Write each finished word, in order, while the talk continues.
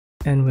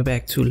And we're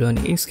back to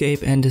learning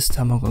Inkscape, and this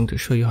time I'm going to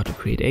show you how to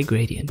create a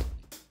gradient.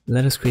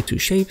 Let us create two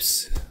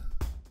shapes,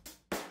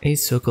 a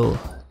circle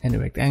and a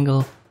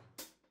rectangle.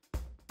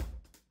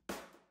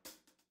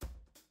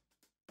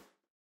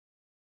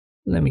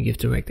 Let me give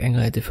the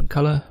rectangle a different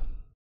color.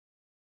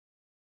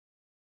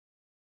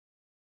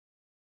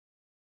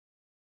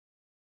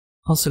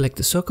 I'll select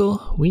the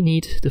circle. We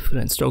need the fill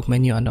and stroke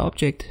menu under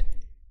object.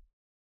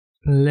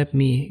 Let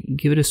me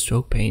give it a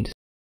stroke paint.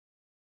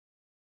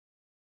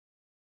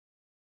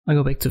 I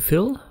go back to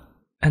fill,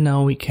 and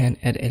now we can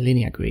add a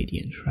linear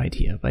gradient right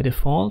here. By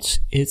default,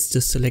 it's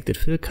the selected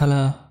fill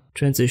color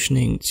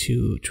transitioning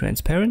to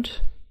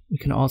transparent. We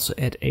can also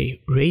add a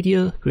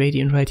radial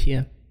gradient right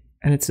here,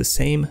 and it's the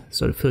same,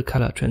 so the fill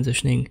color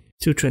transitioning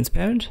to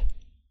transparent.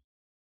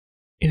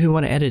 If we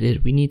want to edit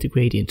it, we need the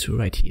gradient tool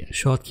right here.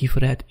 Short key for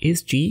that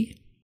is G.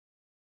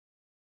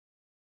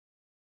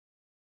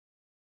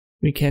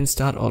 We can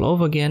start all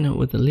over again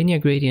with the linear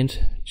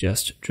gradient,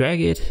 just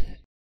drag it,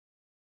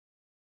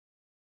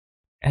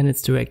 and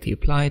it's directly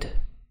applied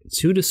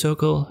to the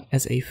circle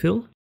as a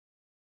fill.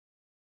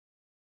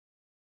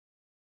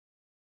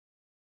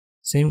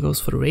 Same goes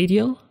for the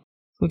radial.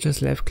 So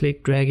just left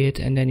click, drag it,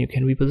 and then you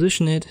can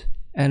reposition it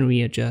and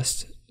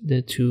readjust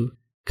the two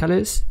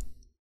colors.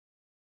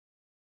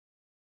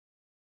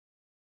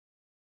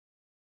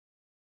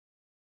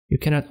 You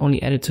can not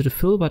only add it to the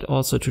fill but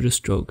also to the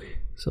stroke.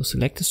 So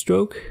select the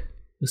stroke,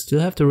 you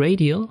still have the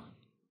radial.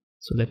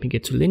 So let me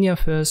get to linear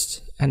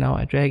first, and now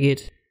I drag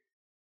it.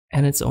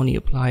 And it's only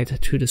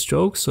applied to the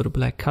stroke, so the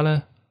black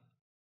color.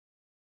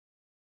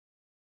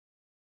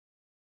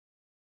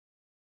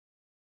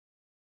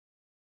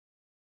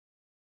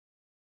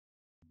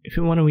 If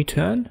you want to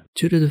return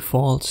to the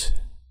default,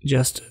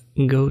 just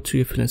go to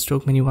your fill and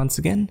stroke menu once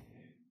again.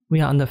 We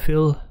are under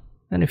fill,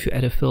 and if you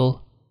add a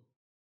fill,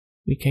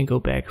 we can go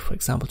back, for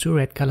example, to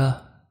red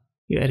color.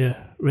 You add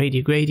a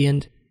radial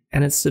gradient,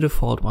 and it's the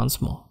default once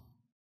more.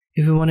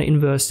 If you want to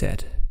inverse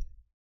that,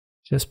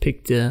 just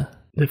pick the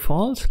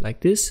default like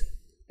this,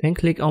 then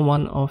click on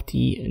one of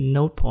the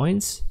node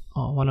points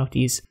or one of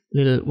these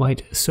little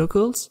white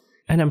circles,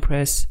 and then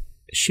press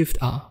Shift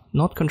R,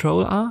 not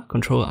Control R.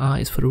 Control R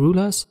is for the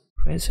rulers.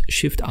 Press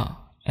Shift R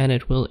and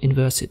it will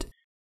inverse it.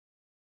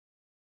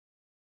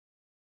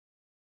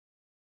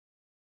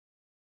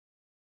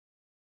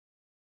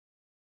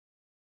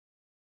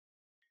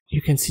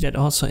 You can see that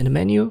also in the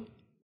menu.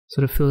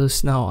 So the fill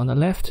is now on the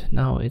left.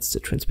 Now it's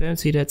the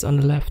transparency that's on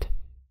the left.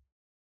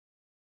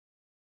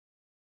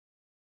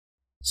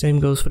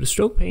 Same goes for the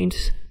stroke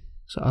paint.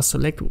 So I'll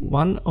select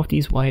one of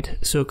these white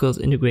circles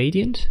in the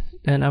gradient,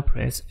 then I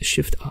press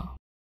Shift R.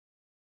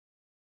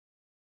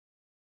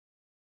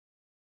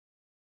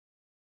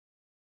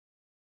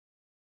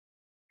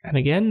 And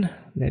again,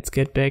 let's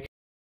get back.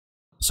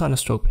 So on the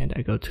stroke paint,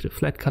 I go to the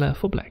flat color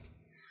for black.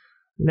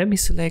 Let me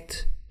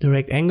select the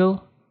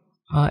rectangle.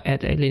 I'll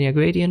add a linear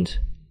gradient.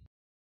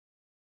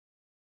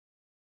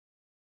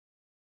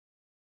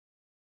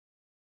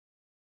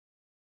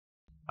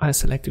 I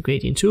select the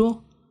gradient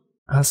tool.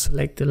 I'll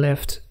select the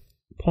left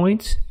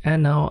point,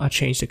 and now I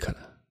change the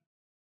color.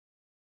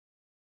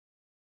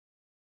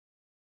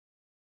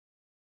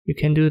 You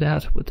can do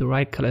that with the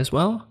right color as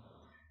well.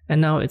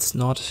 And now it's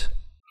not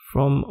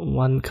from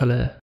one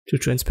color to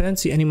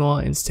transparency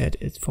anymore. Instead,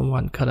 it's from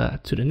one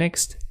color to the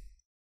next.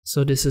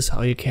 So this is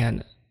how you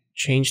can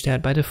change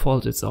that. By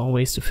default, it's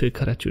always the fill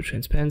color to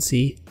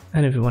transparency.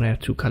 And if you want to have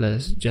two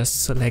colors,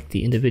 just select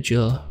the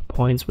individual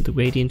points with the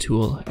gradient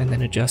tool and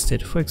then adjust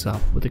it, for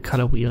example, with the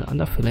color wheel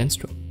under fill and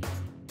stroke.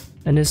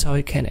 And this is how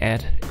you can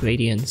add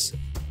gradients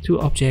to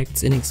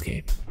objects in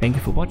Inkscape. Thank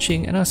you for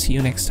watching, and I'll see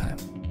you next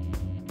time.